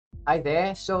Hi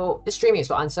there. So this stream is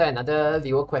to answer another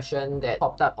viewer question that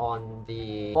popped up on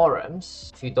the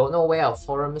forums. If you don't know where our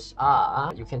forums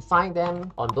are, you can find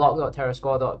them on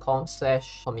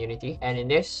blog.terrascore.com/community. And in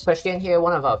this question here,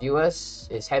 one of our viewers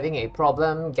is having a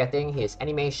problem getting his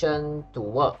animation to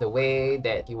work the way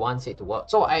that he wants it to work.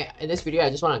 So in this video, I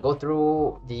just want to go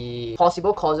through the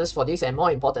possible causes for this and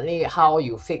more importantly, how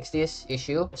you fix this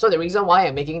issue. So the reason why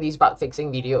I'm making these bug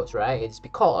fixing videos, right, it's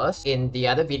because in the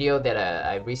other video that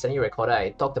I recently recorded, I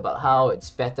talked about how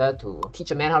it's better to teach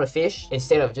a man how to fish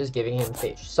instead of just giving him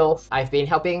fish. So I've been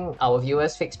helping our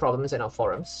viewers fix problems in our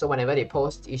forums. So whenever they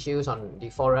post issues on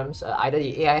the forums, either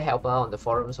the AI helper on the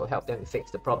forums will help them fix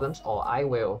the problems, or I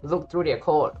will look through their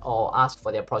code or ask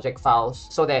for their project files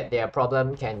so that their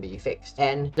problem can be fixed.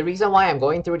 And the reason why I'm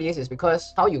going through this is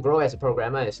because how you grow as a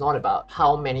programmer is not about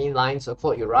how many lines of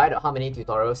code you write or how many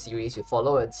tutorial series you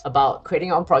follow. It's about creating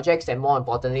your own projects and more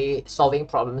importantly, solving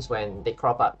problems when they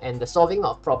crop up. And the solving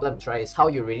of problems, right, is how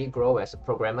you really grow as a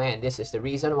programmer, and this is the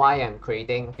reason why I'm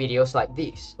creating videos like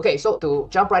these. Okay, so to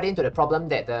jump right into the problem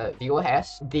that the viewer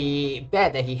has, the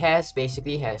bat that he has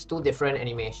basically has two different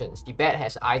animations. The bat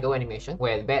has idle animation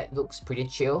where the bat looks pretty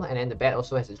chill, and then the bat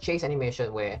also has a chase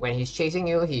animation where when he's chasing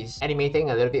you, he's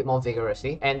animating a little bit more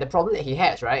vigorously. And the problem that he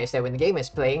has, right, is that when the game is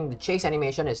playing, the chase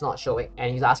animation is not showing,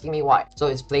 and he's asking me why. So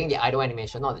it's playing the idle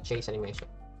animation, not the chase animation.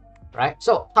 Right?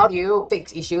 So how do you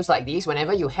fix issues like these?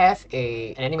 Whenever you have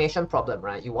an animation problem,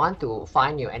 right, you want to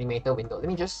find your animator window. Let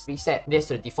me just reset this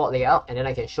to the default layout and then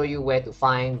I can show you where to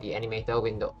find the animator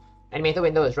window. Animator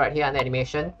window is right here under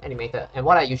animation, animator. And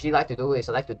what I usually like to do is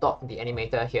I like to dock the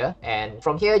animator here. And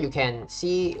from here, you can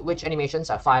see which animations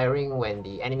are firing when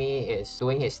the enemy is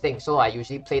doing his thing. So I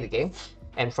usually play the game.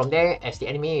 And from there, as the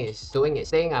enemy is doing its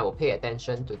thing, I will pay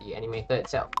attention to the animator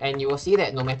itself. And you will see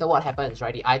that no matter what happens,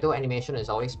 right, the idle animation is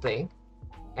always playing.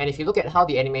 And if you look at how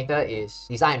the animator is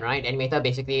designed, right, the animator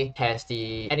basically has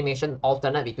the animation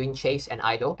alternate between chase and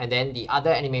idle, and then the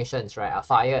other animations, right, are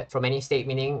fired from any state,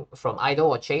 meaning from idle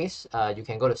or chase, you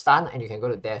can go to stun and you can go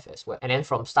to death as well. And then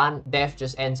from stun, death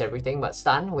just ends everything, but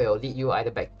stun will lead you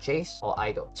either back to chase or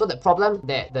idle. So the problem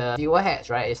that the viewer has,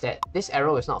 right, is that this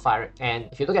arrow is not firing. And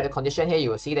if you look at the condition here, you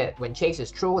will see that when chase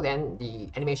is true, then the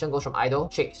animation goes from idle,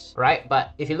 chase, right?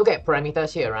 But if you look at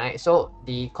parameters here, right, so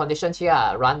the conditions here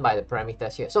are run by the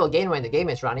parameters here. So again, when the game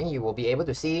is running, you will be able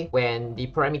to see when the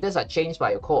parameters are changed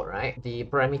by your code, right? The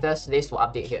parameters list will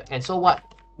update here. And so what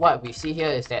we see here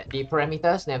is that the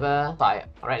parameters never fire.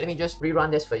 Alright, let me just rerun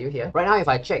this for you here. Right now, if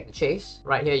I check the chase,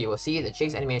 right here, you will see the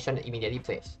chase animation immediately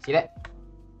plays. See that?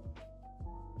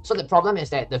 So the problem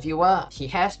is that the viewer, he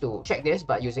has to check this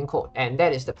but using code, and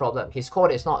that is the problem. His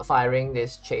code is not firing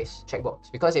this chase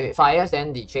checkbox, because if it fires,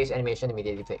 then the chase animation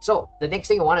immediately plays. So the next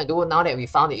thing you want to do now that we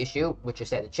found the issue, which is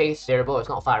that the chase variable is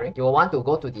not firing, you will want to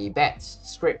go to the bats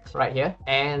script right here,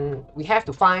 and we have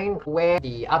to find where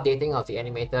the updating of the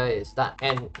animator is done.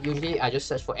 And usually I just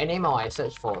search for anim or I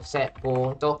search for set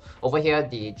bool. So over here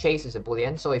the chase is a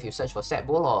boolean, so if you search for set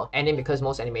bool or anim, because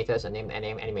most animators are named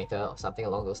anim animator or something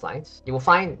along those lines, you will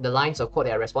find the lines of code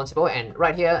that are responsible. And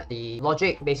right here, the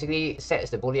logic basically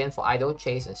sets the boolean for idle,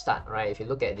 chase, and stun, right? If you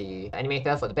look at the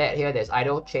animator for the bat here, there's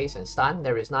idle, chase, and stun.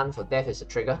 There is none for death is a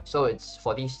trigger. So it's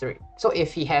for these three. So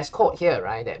if he has code here,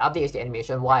 right, that updates the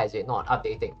animation, why is it not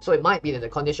updating? So it might be that the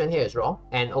condition here is wrong.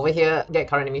 And over here, get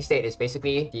current enemy state is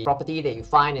basically the property that you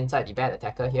find inside the bat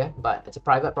attacker here, but it's a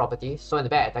private property. So in the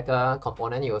bat attacker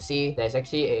component, you will see there's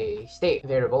actually a state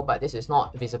variable, but this is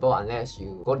not visible unless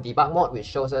you go to debug mode, which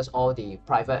shows us all the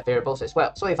private variables as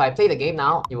well. So if I play the game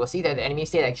now, you will see that the enemy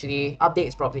state actually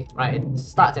updates properly, right? It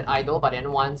starts at idle, but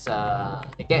then once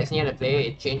it gets near the player,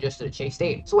 it changes to the chase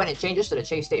state. So when it changes to the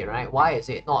chase state, right, why is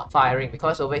it not firing?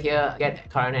 Because over here, get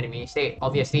current enemy state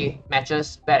obviously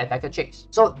matches bad attacker chase.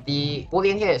 So the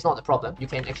boolean here is not the problem. You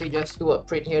can actually just do a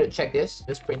print here to check this.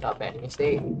 Just print out bad enemy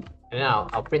state. And now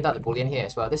I'll print out the boolean here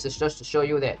as well. This is just to show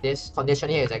you that this condition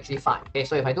here is actually fine. Okay,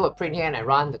 so if I do a print here and I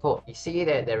run the code, you see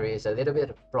that there is a little bit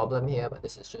of problem here, but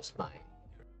this is just my...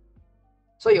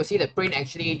 So you'll see the print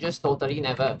actually just totally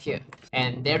never appeared.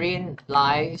 And therein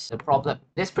lies the problem.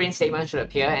 This print statement should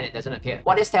appear and it doesn't appear.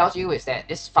 What this tells you is that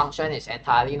this function is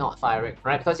entirely not firing,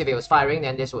 right? Because if it was firing,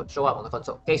 then this would show up on the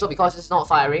console. Okay, so because it's not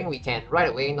firing, we can right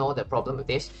away know the problem with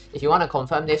this. If you want to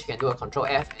confirm this, you can do a Control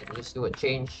F and just do a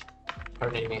change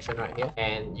current animation right here,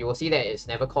 and you will see that it's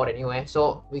never called anywhere.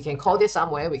 So we can call this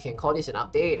somewhere. We can call this an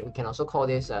update. We can also call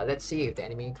this let's see if the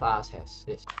enemy class has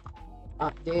this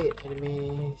update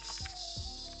enemy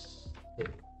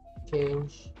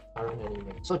change current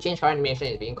animation. So change current animation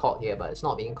is being called here, but it's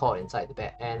not being called inside the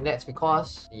bed. And that's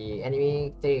because the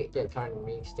enemy state, get current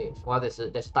enemy state. Well, there's a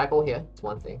typo here. It's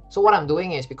one thing. So what I'm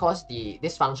doing is because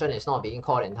this function is not being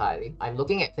called entirely, I'm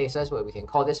looking at places where we can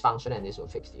call this function and this will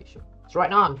fix the issue. So right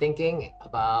now I'm thinking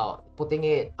about putting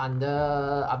it under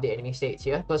update enemy states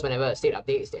here, because whenever a state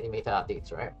updates, the animator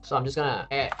updates, right? So I'm just gonna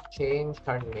add change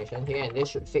current animation here, and this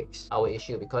should fix our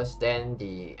issue because then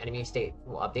the enemy state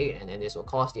will update and then this will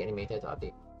cause the animator to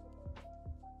update.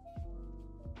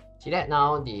 See that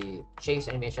now the chase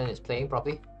animation is playing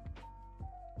properly?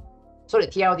 So the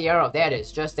TLDR of that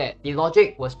is just that the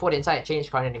logic was put inside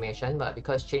change current animation, but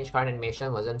because change current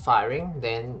animation wasn't firing,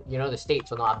 then the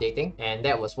states were not updating, and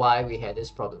that was why we had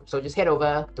this problem. So just head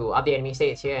over to update enemy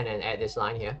states here and then add this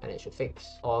line here, and it should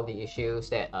fix all the issues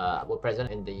that were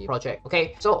present in the project.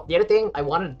 Okay, so the other thing I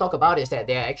wanted to talk about is that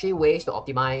there are actually ways to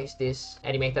optimize this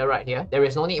animator right here. There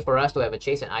is no need for us to have a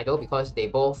chase and idle because they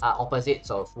both are opposites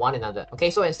of one another.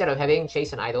 Okay, so instead of having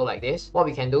chase and idle like this, what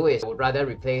we can do is I would rather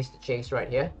replace the chase right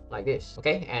here like this.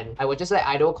 Okay, and I would just let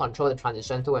idle control the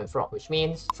transition to and from, which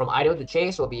means from idle to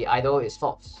chase will be idle is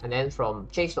false, and then from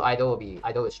chase to idle will be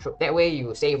idle is true. That way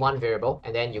you save one variable,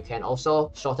 and then you can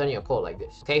also shorten your code like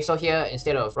this. Okay, so here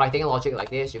instead of writing logic like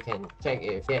this, you can check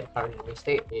if get current enemy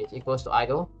state is equals to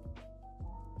idle,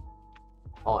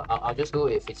 or I'll just do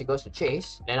if it's equals to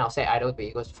chase, then I'll set idle to be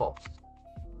equals to false.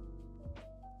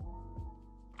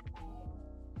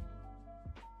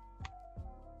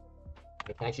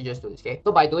 I can actually just do this, okay?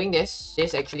 So by doing this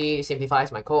actually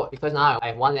simplifies my code because now I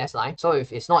have one less line. So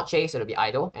if it's not chase, it'll be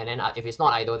idle, and then if it's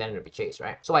not idle, then it'll be chase,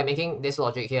 right? So by making this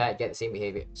logic here, I get the same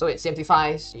behavior. So it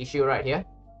simplifies the issue right here.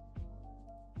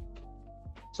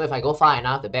 So if I go far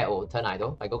enough, the bat will turn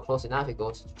idle. If I go close enough, it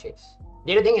goes to chase.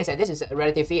 The other thing is that this is a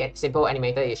relatively simple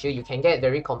animator issue. You can get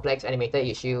very complex animator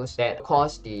issues that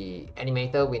cause the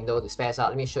animator window to spaz out.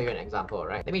 Let me show you an example,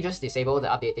 right? Let me just disable the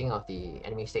updating of the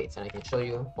enemy states and I can show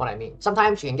you what I mean.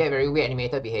 Sometimes you can get very weird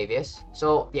animator behaviors.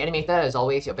 So the animator is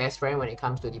always your best friend when it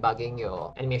comes to debugging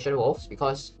your animation wolves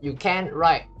because you can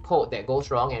write code that goes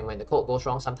wrong, and when the code goes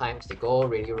wrong, sometimes they go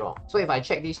really wrong. So if I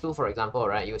check these two, for example,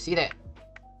 right, you'll see that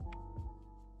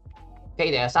okay,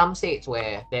 there are some states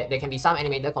where there can be some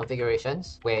animator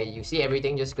configurations where you see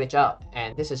everything just glitch out,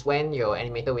 and this is when your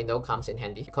animator window comes in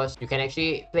handy because you can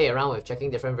actually play around with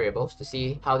checking different variables to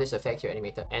see how this affects your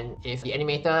animator. And if the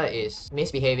animator is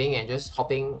misbehaving and just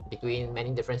hopping between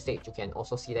many different states, you can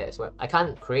also see that as well. I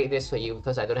can't create this for you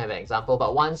because I don't have an example,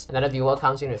 but once another viewer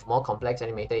comes in with more complex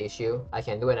animator issue, I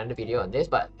can do another video on this.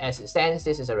 But as it stands,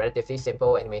 this is a relatively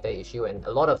simple animator issue, and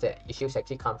a lot of the issues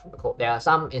actually come from the code. There are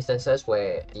some instances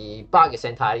where the bug is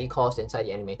entirely caused inside the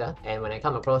animator, and when I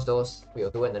come across those, we'll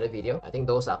do another video. I think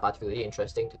those are particularly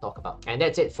interesting to talk about. And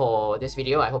that's it for this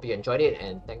video. I hope you enjoyed it,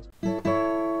 and thanks.